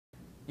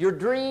Your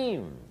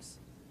dreams.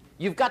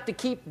 You've got to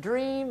keep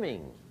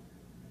dreaming.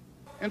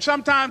 And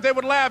sometimes they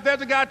would laugh. There's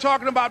a guy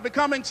talking about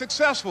becoming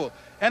successful.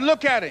 And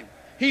look at him.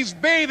 He's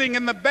bathing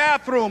in the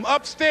bathroom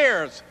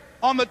upstairs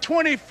on the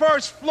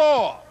 21st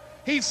floor.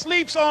 He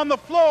sleeps on the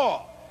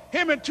floor.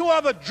 Him and two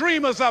other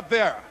dreamers up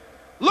there.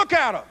 Look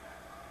at him.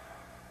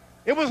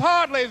 It was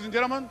hard, ladies and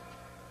gentlemen,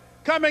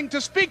 coming to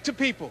speak to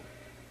people.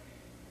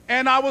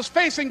 And I was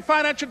facing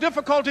financial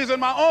difficulties in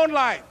my own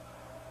life.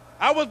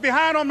 I was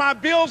behind on my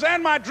bills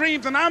and my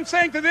dreams, and I'm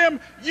saying to them,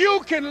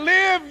 you can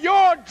live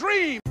your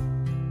dream.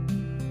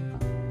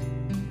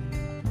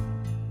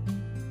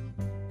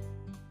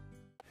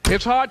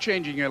 It's hard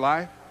changing your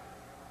life.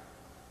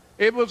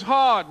 It was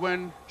hard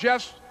when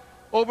just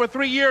over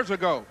 3 years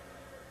ago,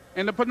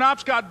 in the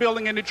Penobscot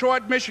building in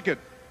Detroit, Michigan,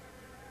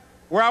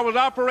 where I was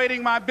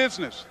operating my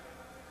business,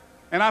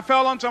 and I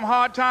fell on some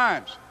hard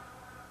times,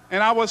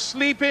 and I was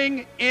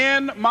sleeping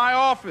in my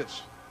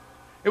office.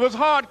 It was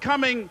hard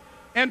coming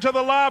into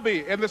the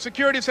lobby, and the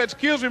security said,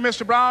 excuse me,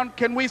 Mr. Brown,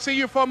 can we see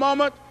you for a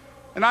moment?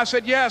 And I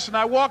said, yes, and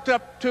I walked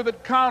up to the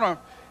counter,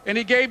 and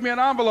he gave me an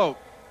envelope.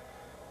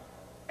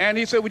 And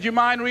he said, would you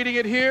mind reading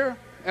it here?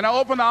 And I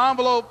opened the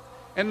envelope,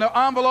 and the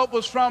envelope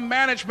was from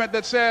management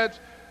that said,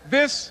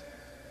 this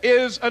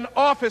is an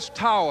office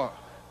tower.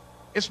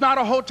 It's not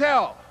a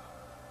hotel.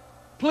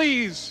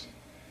 Please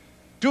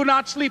do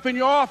not sleep in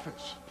your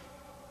office.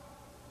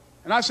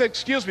 And I said,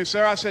 excuse me,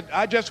 sir. I said,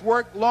 I just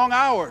work long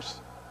hours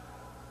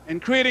in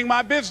creating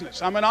my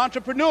business. I'm an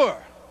entrepreneur.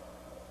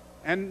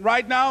 And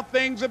right now,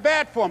 things are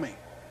bad for me.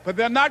 But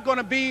they're not going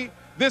to be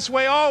this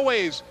way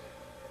always.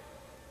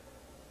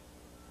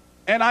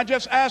 And I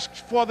just asked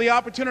for the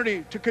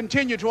opportunity to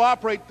continue to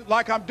operate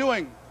like I'm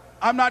doing.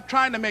 I'm not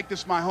trying to make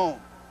this my home.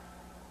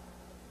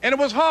 And it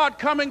was hard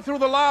coming through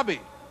the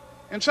lobby.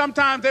 And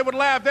sometimes they would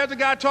laugh. There's a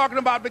guy talking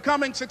about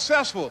becoming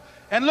successful.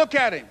 And look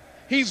at him.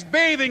 He's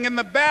bathing in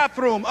the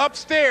bathroom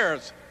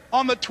upstairs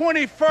on the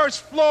 21st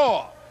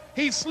floor.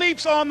 He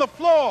sleeps on the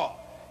floor.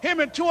 Him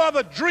and two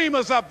other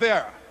dreamers up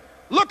there.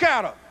 Look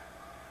at him.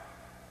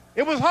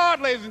 It was hard,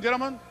 ladies and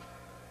gentlemen,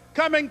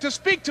 coming to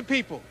speak to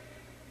people.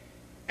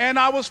 And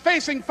I was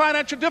facing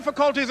financial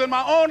difficulties in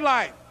my own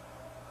life.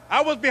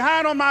 I was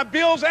behind on my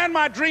bills and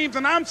my dreams,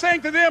 and I'm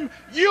saying to them,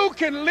 you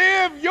can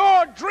live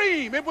your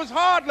dream. It was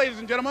hard, ladies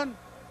and gentlemen.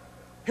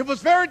 It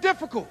was very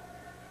difficult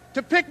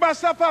to pick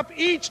myself up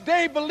each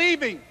day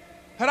believing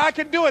that I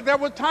could do it. There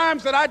were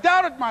times that I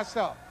doubted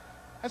myself.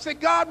 I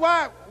said, God,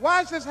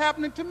 why is this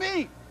happening to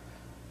me?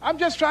 I'm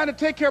just trying to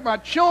take care of my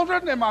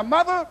children and my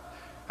mother.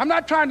 I'm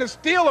not trying to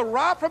steal or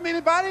rob from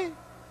anybody.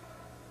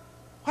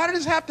 Why did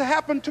this have to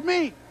happen to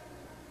me?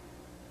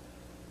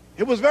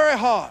 It was very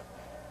hard.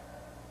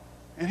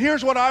 And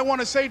here's what I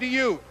want to say to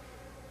you.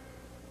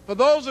 For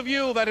those of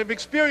you that have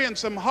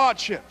experienced some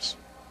hardships,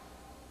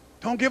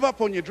 don't give up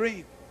on your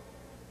dream.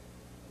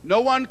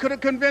 No one could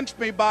have convinced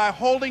me by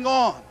holding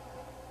on,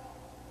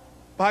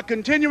 by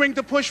continuing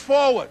to push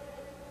forward,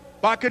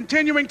 by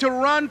continuing to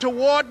run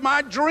toward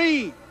my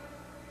dream,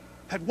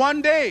 that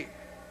one day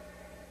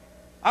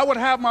I would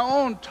have my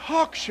own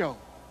talk show.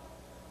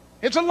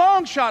 It's a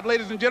long shot,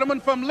 ladies and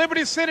gentlemen, from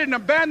Liberty City, an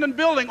abandoned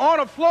building on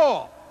a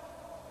floor,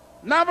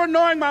 never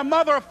knowing my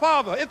mother or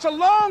father. It's a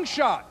long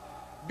shot.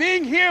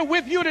 Being here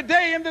with you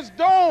today in this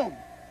dome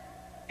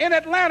in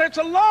Atlanta, it's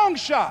a long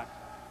shot.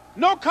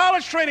 No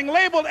college training,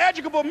 labeled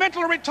educable,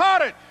 mentally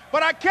retarded,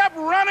 but I kept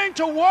running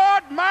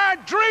toward my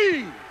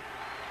dream.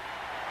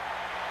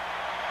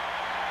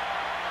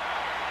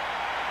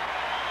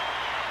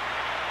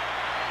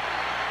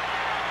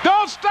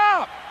 Don't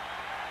stop.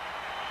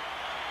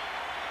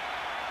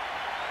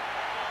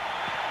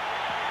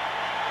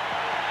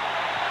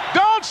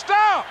 Don't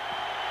stop.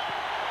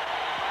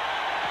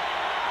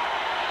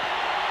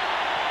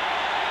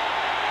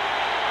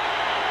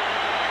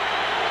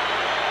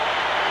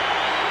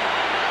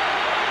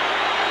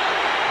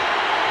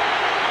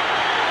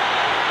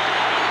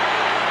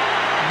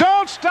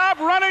 Don't stop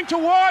running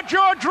toward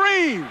your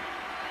dream.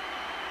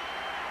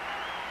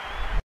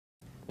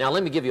 Now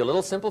let me give you a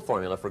little simple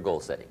formula for goal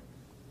setting.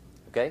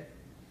 Okay?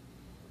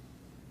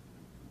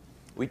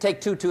 We take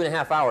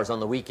 2.5 hours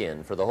on the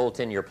weekend for the whole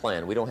 10-year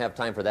plan. We don't have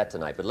time for that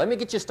tonight. But let me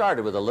get you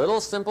started with a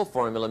little simple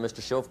formula Mr.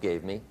 Schoaf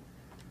gave me.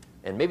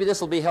 And maybe this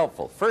will be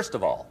helpful. First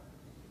of all,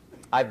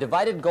 I've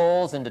divided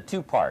goals into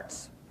two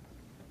parts.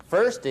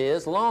 First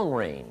is long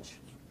range.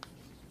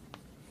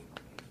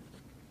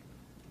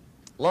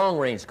 Long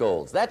range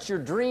goals. That's your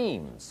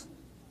dreams.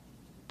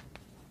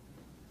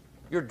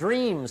 Your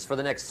dreams for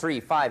the next 3,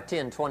 5,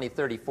 10, 20,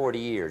 30, 40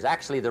 years.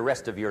 Actually, the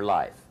rest of your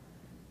life.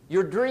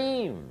 Your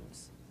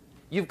dreams.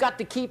 You've got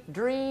to keep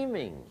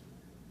dreaming.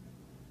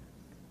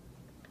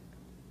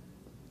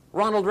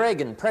 Ronald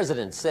Reagan,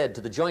 president, said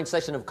to the joint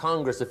session of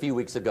Congress a few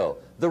weeks ago,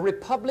 the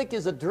republic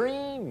is a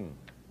dream.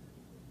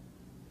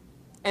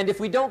 And if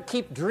we don't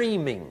keep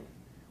dreaming,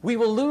 we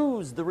will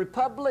lose the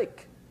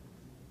republic.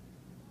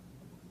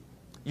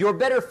 Your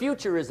better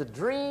future is a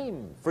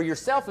dream for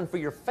yourself and for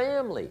your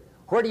family.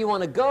 Where do you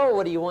want to go?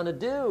 What do you want to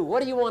do?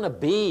 What do you want to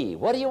be?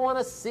 What do you want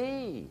to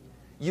see?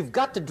 You've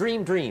got to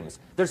dream dreams.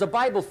 There's a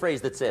Bible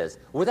phrase that says,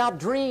 without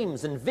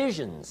dreams and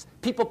visions,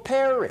 people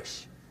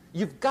perish.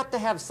 You've got to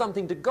have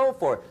something to go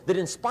for that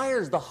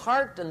inspires the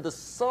heart and the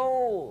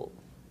soul.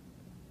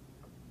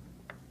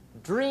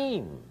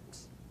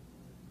 Dreams.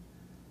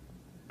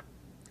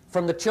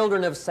 From the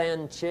children of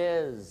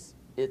Sanchez,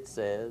 it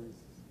says,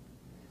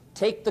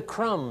 take the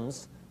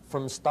crumbs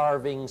from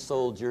starving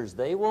soldiers,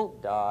 they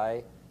won't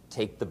die.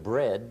 Take the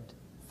bread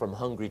from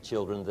hungry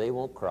children, they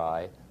won't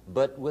cry.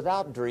 But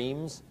without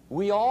dreams,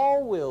 we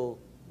all will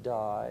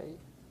die.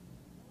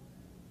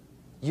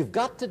 You've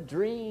got to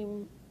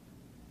dream.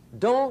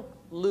 Don't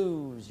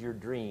lose your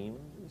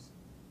dreams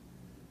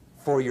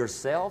for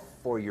yourself,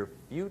 for your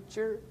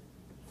future,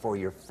 for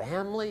your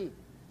family.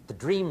 The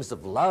dreams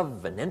of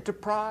love and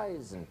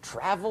enterprise and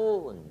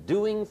travel and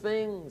doing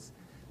things,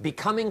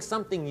 becoming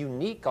something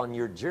unique on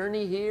your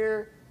journey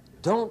here.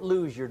 Don't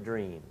lose your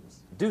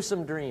dreams. Do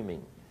some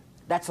dreaming.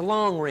 That's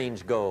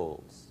long-range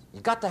goals.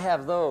 You've got to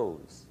have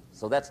those.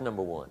 So that's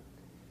number one.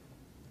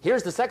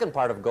 Here's the second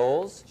part of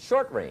goals,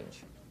 short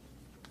range.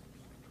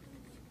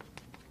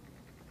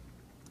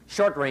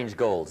 Short-range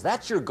goals.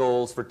 That's your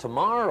goals for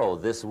tomorrow,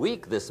 this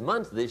week, this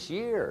month, this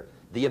year,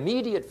 the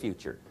immediate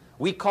future.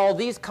 We call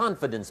these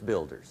confidence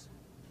builders.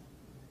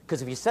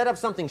 Because if you set up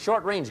something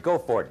short-range, go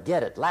for it,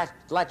 get it,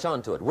 latch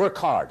onto it, work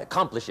hard,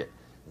 accomplish it.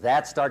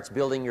 That starts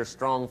building your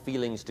strong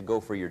feelings to go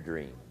for your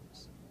dreams.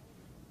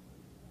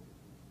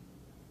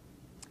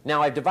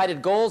 Now, I've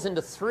divided goals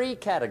into three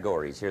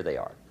categories. Here they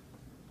are.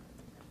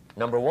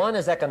 Number one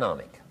is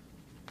economic.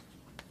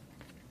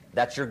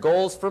 That's your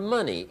goals for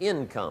money,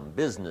 income,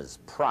 business,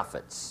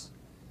 profits,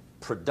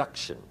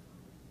 production.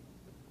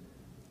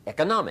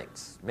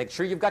 Economics. Make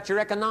sure you've got your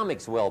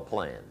economics well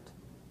planned.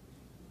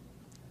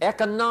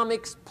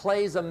 Economics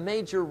plays a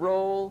major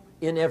role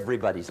in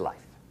everybody's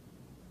life.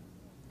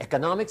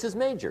 Economics is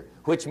major,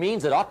 which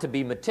means it ought to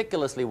be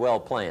meticulously well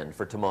planned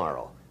for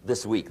tomorrow,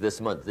 this week, this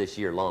month, this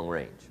year, long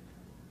range.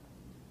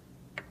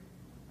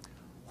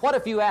 What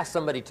if you asked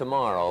somebody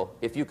tomorrow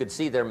if you could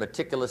see their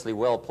meticulously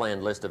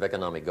well-planned list of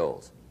economic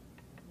goals?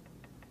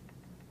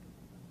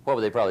 What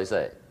would they probably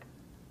say?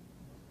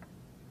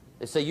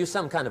 They'd say, you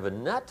some kind of a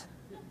nut?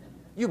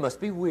 You must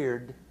be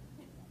weird.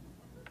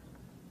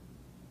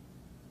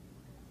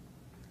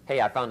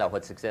 Hey, I found out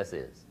what success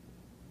is.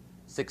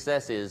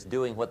 Success is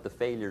doing what the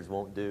failures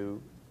won't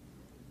do.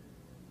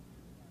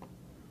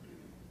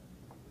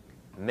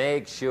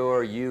 Make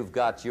sure you've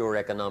got your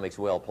economics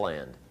well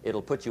planned. It'll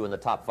put you in the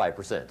top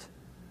 5%.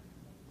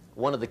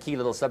 One of the key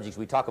little subjects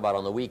we talk about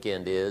on the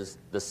weekend is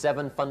the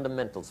 7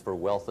 fundamentals for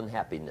wealth and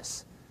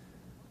happiness.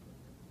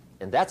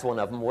 And that's one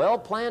of them,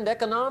 well-planned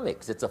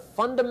economics. It's a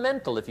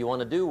fundamental if you want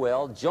to do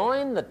well.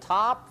 Join the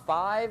top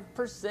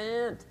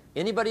 5%.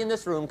 Anybody in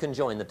this room can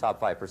join the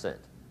top 5%,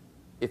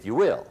 if you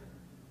will.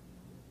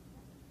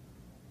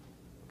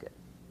 Okay.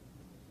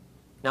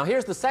 Now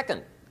here's the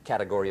second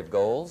category of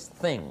goals,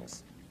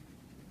 things.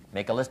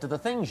 Make a list of the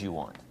things you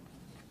want.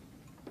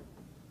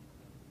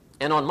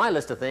 And on my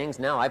list of things,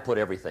 now I put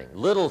everything.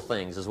 Little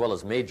things as well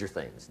as major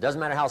things. Doesn't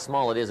matter how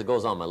small it is, it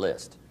goes on my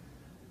list.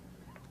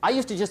 I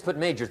used to just put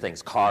major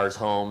things, cars,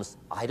 homes.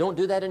 I don't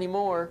do that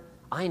anymore.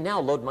 I now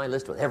load my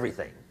list with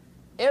everything.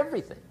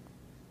 Everything.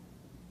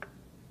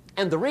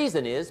 And the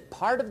reason is,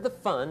 part of the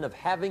fun of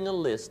having a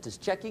list is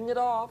checking it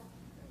off.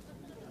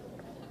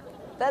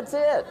 That's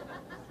it.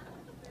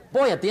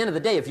 Boy, at the end of the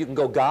day, if you can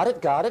go, got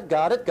it, got it,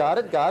 got it, got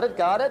it, got it,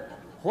 got it,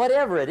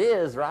 whatever it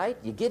is, right?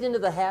 You get into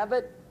the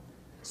habit.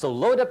 So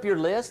load up your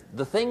list,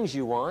 the things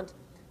you want.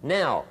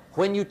 Now,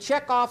 when you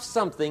check off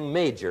something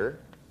major,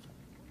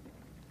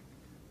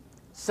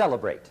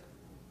 celebrate.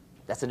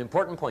 That's an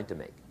important point to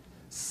make.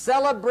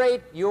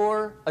 Celebrate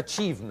your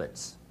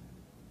achievements.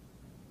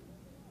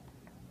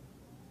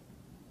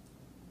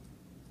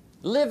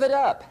 Live it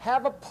up.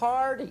 Have a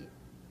party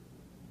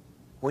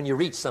when you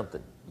reach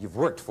something you've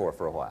worked for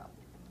a while.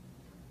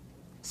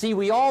 See,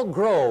 we all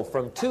grow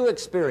from 2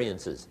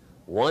 experiences.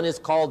 One is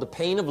called the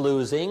pain of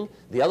losing.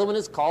 The other one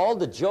is called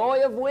the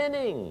joy of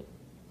winning.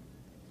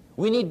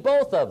 We need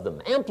both of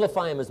them.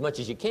 Amplify them as much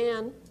as you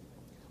can,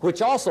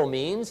 which also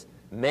means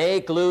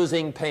make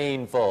losing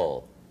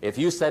painful. If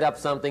you set up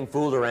something,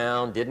 fooled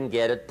around, didn't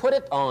get it, put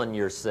it on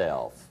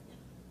yourself.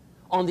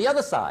 On the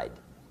other side,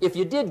 if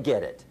you did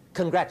get it,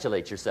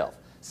 congratulate yourself.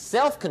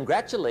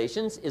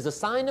 Self-congratulations is a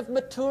sign of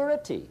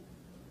maturity.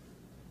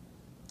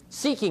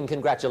 Seeking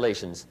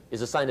congratulations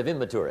is a sign of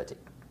immaturity.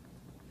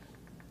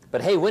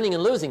 But hey, winning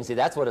and losing, see,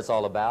 that's what it's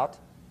all about.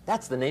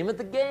 That's the name of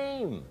the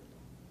game.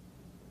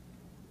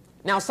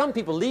 Now, some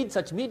people lead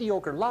such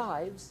mediocre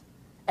lives,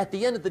 at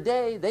the end of the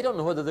day, they don't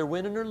know whether they're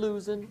winning or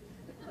losing.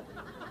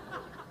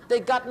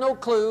 They got no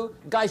clue.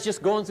 Guy's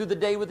just going through the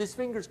day with his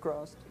fingers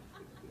crossed.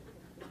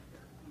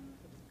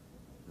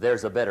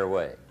 There's a better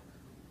way.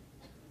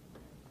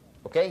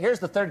 Okay, here's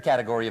the third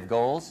category of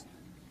goals,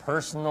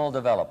 personal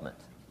development.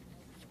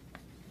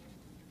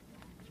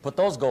 Put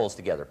those goals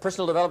together.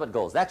 Personal development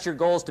goals. That's your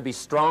goals to be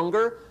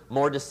stronger,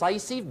 more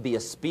decisive, be a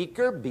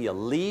speaker, be a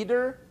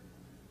leader,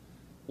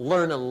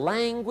 learn a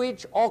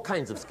language, all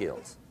kinds of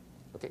skills.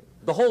 Okay?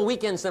 The whole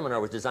weekend seminar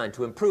was designed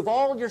to improve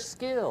all your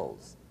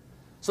skills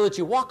so that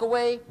you walk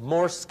away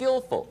more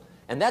skillful.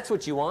 And that's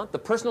what you want, the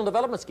personal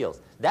development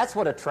skills. That's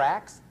what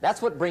attracts,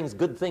 that's what brings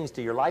good things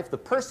to your life, the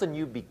person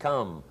you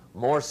become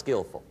more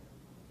skillful.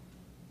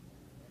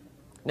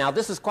 Now,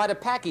 this is quite a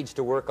package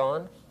to work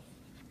on.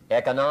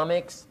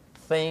 Economics,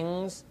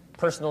 things,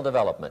 personal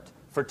development.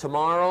 For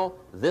tomorrow,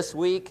 this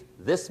week,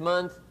 this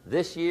month,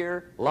 this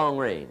year, long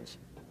range.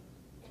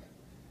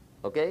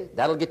 Okay?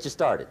 That'll get you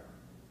started.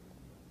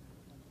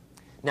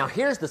 Now,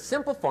 here's the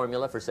simple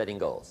formula for setting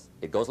goals.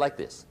 It goes like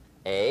this.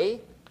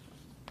 A,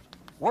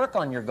 work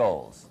on your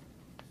goals.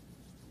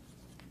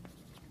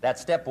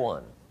 That's step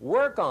one.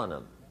 Work on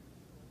them.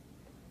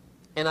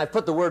 And I've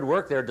put the word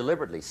work there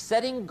deliberately.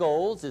 Setting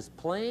goals is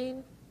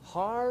plain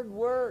hard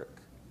work.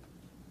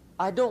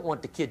 I don't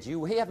want to kid you.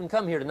 We haven't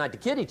come here tonight to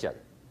kid each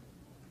other.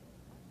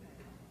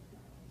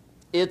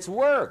 It's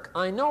work.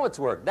 I know it's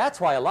work.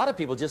 That's why a lot of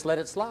people just let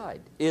it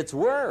slide. It's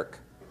work.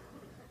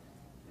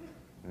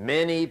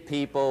 Many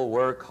people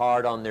work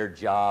hard on their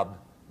job,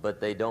 but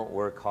they don't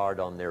work hard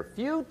on their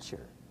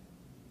future.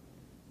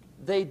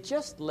 They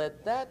just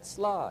let that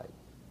slide.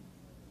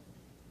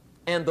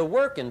 And the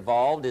work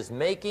involved is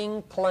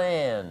making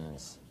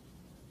plans.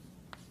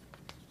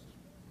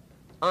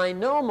 I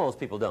know most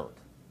people don't.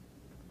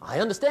 I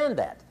understand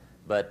that.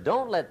 But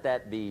don't let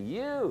that be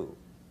you.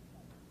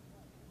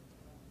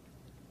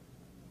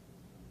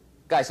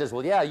 Guy says,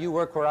 well, yeah, you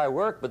work where I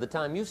work, but the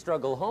time you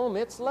struggle home,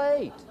 it's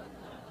late.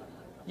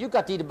 You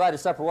got to eat a bite of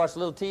supper, watch a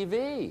little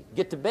TV,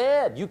 get to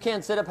bed. You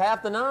can't sit up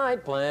half the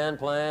night. Plan,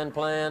 plan,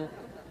 plan.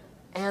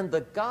 And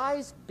the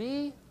guy's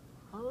behind.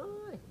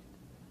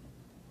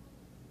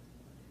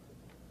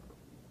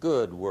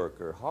 Good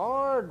worker,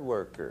 hard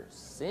worker,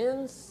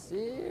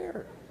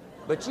 sincere.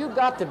 But you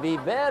got to be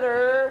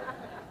better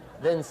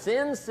than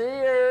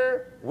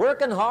sincere,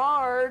 working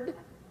hard.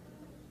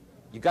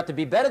 You got to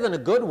be better than a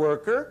good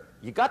worker.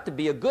 You got to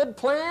be a good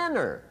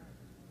planner.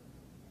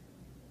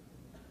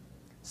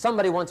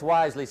 Somebody once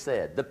wisely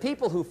said, the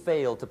people who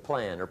fail to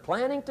plan are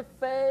planning to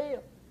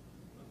fail.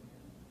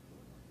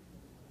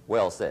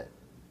 Well said.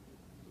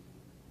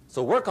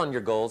 So work on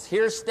your goals.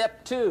 Here's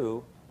step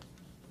two.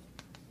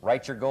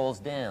 Write your goals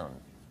down.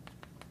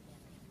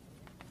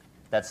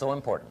 That's so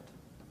important.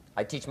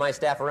 I teach my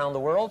staff around the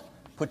world,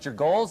 put your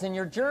goals in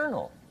your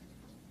journal.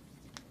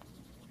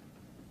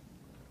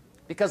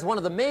 Because one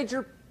of the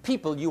major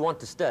people you want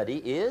to study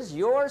is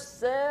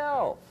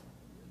yourself.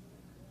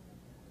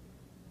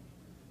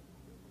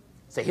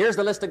 Say, here's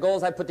the list of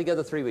goals I put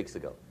together 3 weeks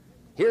ago.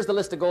 Here's the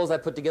list of goals I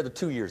put together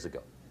 2 years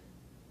ago.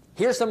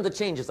 Here's some of the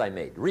changes I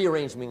made,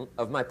 rearrangement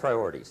of my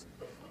priorities.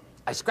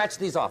 I scratched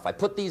these off, I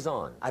put these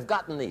on, I've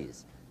gotten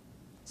these.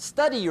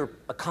 Study your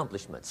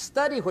accomplishments,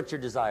 study what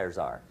your desires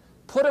are.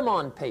 Put them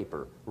on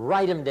paper,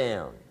 write them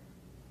down.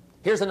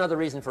 Here's another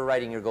reason for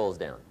writing your goals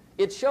down.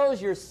 It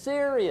shows you're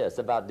serious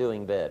about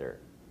doing better.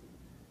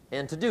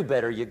 And to do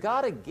better, you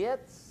got to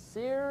get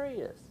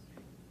serious.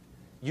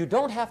 You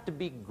don't have to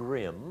be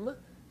grim,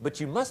 but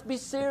you must be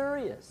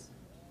serious.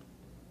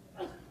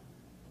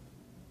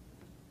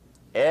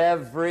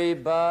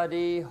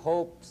 Everybody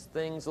hopes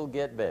things will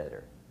get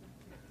better.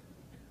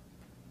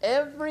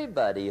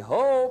 Everybody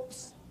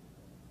hopes.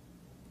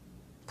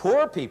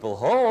 Poor people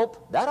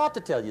hope. That ought to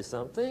tell you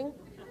something.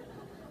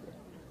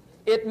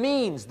 It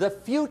means the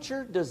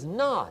future does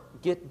not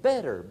get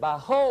better by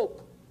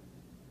hope.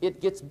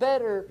 It gets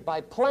better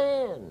by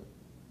plan.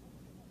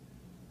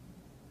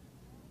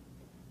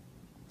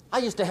 I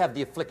used to have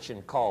the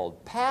affliction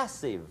called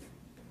passive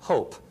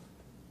hope.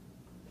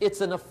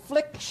 It's an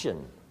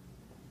affliction.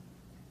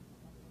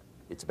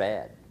 It's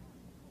bad.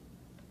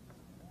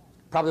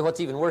 Probably what's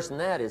even worse than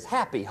that is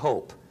happy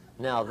hope.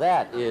 Now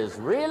that is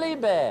really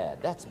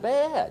bad. That's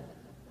bad.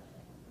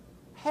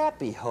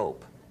 Happy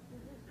hope.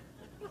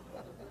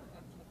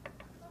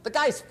 The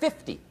guy's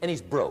 50 and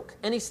he's broke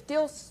and he's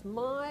still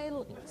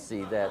smiling.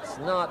 See, that's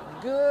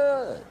not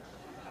good.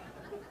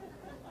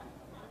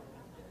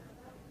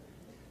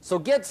 So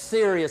get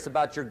serious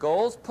about your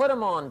goals. Put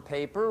them on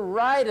paper.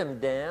 Write them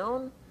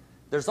down.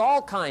 There's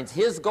all kinds.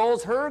 His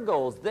goals, her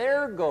goals,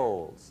 their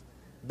goals.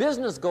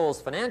 Business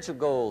goals,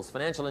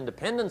 financial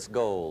independence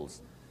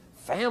goals,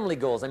 family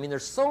goals. I mean,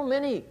 there's so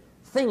many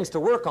things to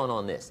work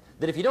on this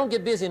that if you don't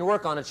get busy and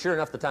work on it, sure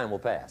enough, the time will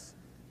pass.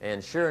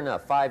 And sure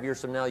enough, 5 years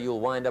from now, you'll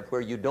wind up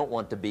where you don't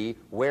want to be,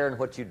 wearing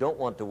what you don't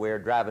want to wear,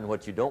 driving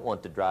what you don't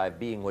want to drive,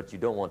 being what you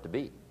don't want to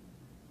be.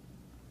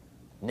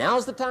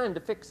 Now's the time to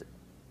fix it.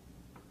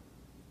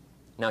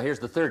 Now, here's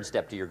the third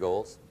step to your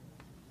goals.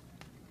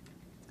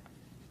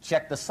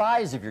 Check the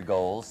size of your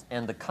goals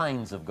and the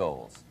kinds of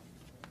goals.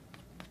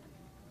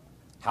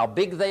 How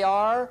big they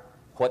are,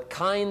 what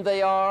kind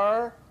they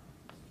are,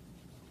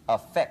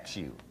 affects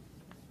you.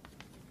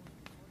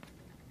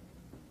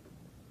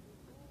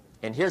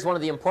 And here's one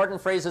of the important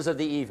phrases of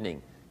the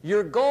evening.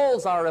 Your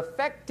goals are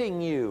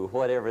affecting you,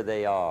 whatever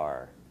they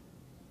are.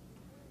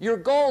 Your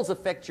goals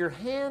affect your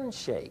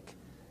handshake.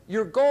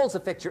 Your goals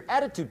affect your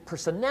attitude,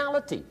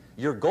 personality.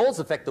 Your goals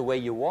affect the way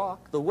you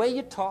walk, the way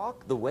you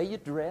talk, the way you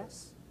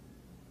dress.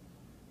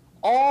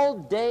 All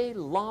day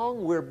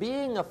long, we're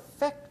being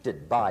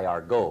affected by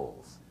our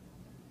goals.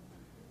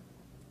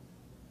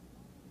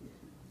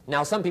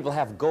 Now, some people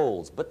have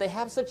goals, but they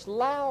have such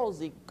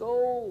lousy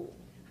goals.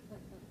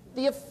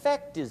 The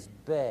effect is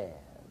bad.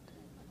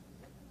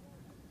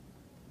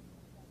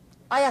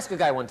 I asked a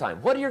guy one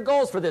time, what are your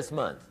goals for this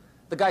month?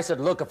 The guy said,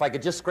 look, if I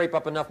could just scrape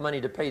up enough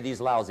money to pay these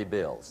lousy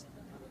bills.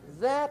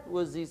 That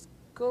was his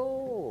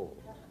goal.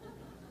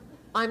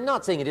 I'm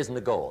not saying it isn't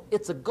a goal.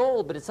 It's a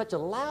goal, but it's such a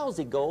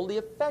lousy goal, the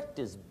effect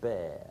is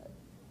bad.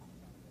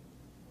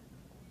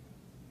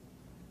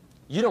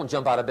 You don't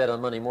jump out of bed on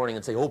Monday morning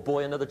and say, oh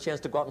boy, another chance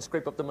to go out and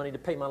scrape up the money to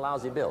pay my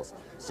lousy bills.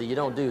 See, you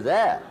don't do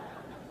that.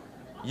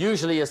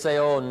 Usually you say,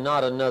 oh,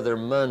 not another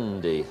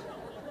Monday.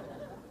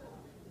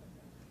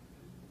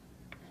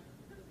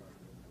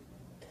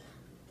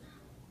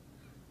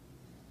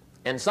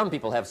 And some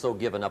people have so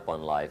given up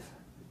on life,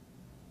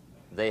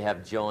 they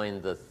have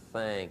joined the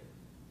thank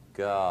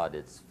God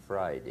it's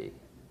Friday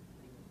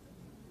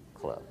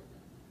club.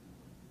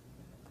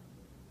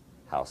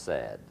 How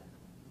sad.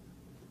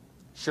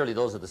 Surely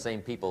those are the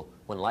same people,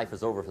 when life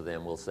is over for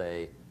them, will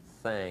say,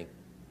 thank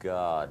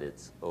God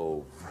it's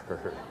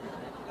over.